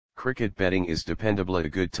Cricket betting is dependable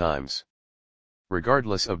at good times.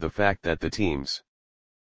 Regardless of the fact that the teams.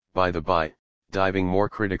 By the by, diving more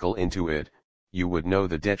critical into it, you would know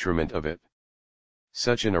the detriment of it.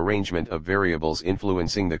 Such an arrangement of variables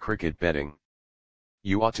influencing the cricket betting.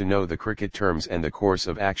 You ought to know the cricket terms and the course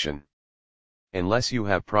of action. Unless you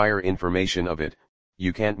have prior information of it,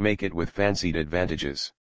 you can't make it with fancied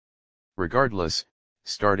advantages. Regardless,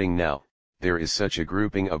 starting now, there is such a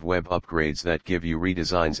grouping of web upgrades that give you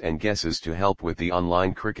redesigns and guesses to help with the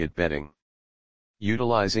online cricket betting.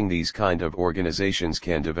 Utilizing these kind of organizations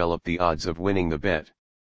can develop the odds of winning the bet.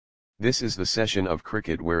 This is the session of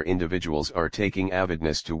cricket where individuals are taking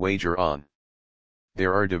avidness to wager on.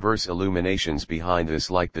 There are diverse illuminations behind this,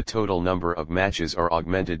 like the total number of matches are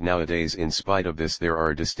augmented nowadays. In spite of this, there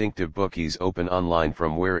are distinctive bookies open online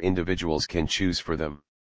from where individuals can choose for them.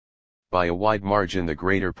 By a wide margin, the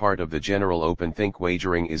greater part of the general open think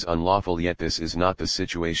wagering is unlawful, yet this is not the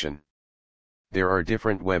situation. There are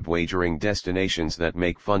different web wagering destinations that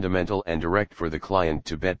make fundamental and direct for the client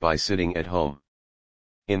to bet by sitting at home.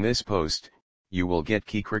 In this post, you will get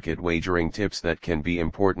key cricket wagering tips that can be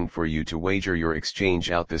important for you to wager your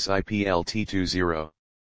exchange out this IPL T20.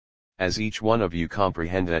 As each one of you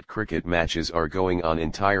comprehend that cricket matches are going on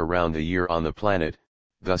entire round a year on the planet,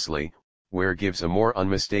 thusly, where gives a more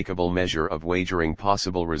unmistakable measure of wagering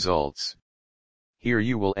possible results. Here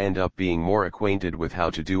you will end up being more acquainted with how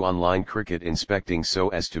to do online cricket inspecting so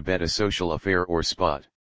as to bet a social affair or spot.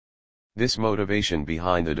 This motivation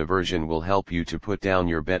behind the diversion will help you to put down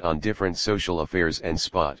your bet on different social affairs and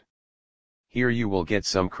spot. Here you will get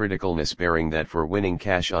some criticalness bearing that for winning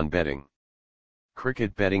cash on betting.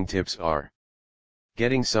 Cricket betting tips are: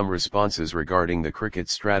 getting some responses regarding the cricket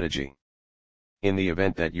strategy. In the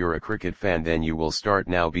event that you're a cricket fan, then you will start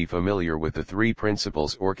now be familiar with the three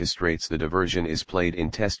principles orchestrates the diversion is played in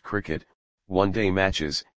Test cricket, one-day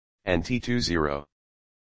matches, and T20.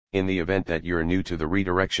 In the event that you're new to the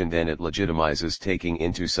redirection, then it legitimizes taking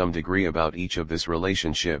into some degree about each of this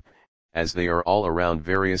relationship, as they are all around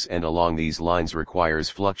various and along these lines requires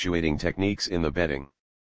fluctuating techniques in the betting.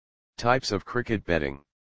 Types of cricket betting.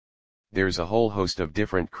 There's a whole host of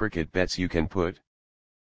different cricket bets you can put.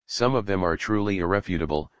 Some of them are truly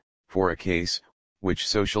irrefutable, for a case, which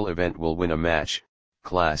social event will win a match,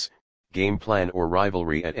 class, game plan or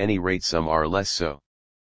rivalry. At any rate, some are less so.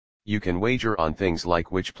 You can wager on things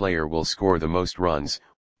like which player will score the most runs,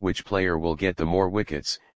 which player will get the more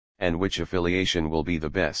wickets, and which affiliation will be the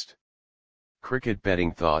best. Cricket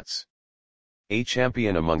betting thoughts. A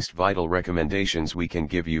champion amongst vital recommendations we can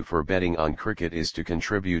give you for betting on cricket is to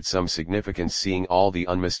contribute some significance, seeing all the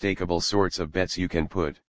unmistakable sorts of bets you can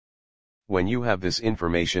put. When you have this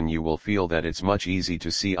information, you will feel that it's much easy to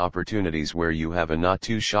see opportunities where you have a not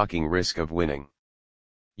too shocking risk of winning.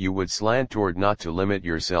 You would slant toward not to limit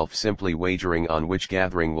yourself simply wagering on which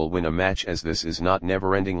gathering will win a match, as this is not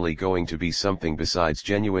never-endingly going to be something besides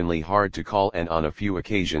genuinely hard to call, and on a few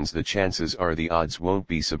occasions the chances are the odds won't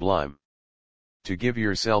be sublime. To give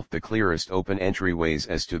yourself the clearest open entryways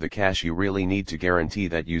as to the cash, you really need to guarantee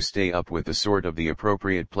that you stay up with the sort of the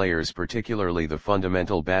appropriate players, particularly the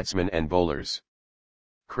fundamental batsmen and bowlers.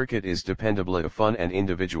 Cricket is dependable at fun, and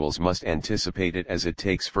individuals must anticipate it as it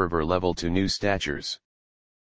takes fervor level to new statures.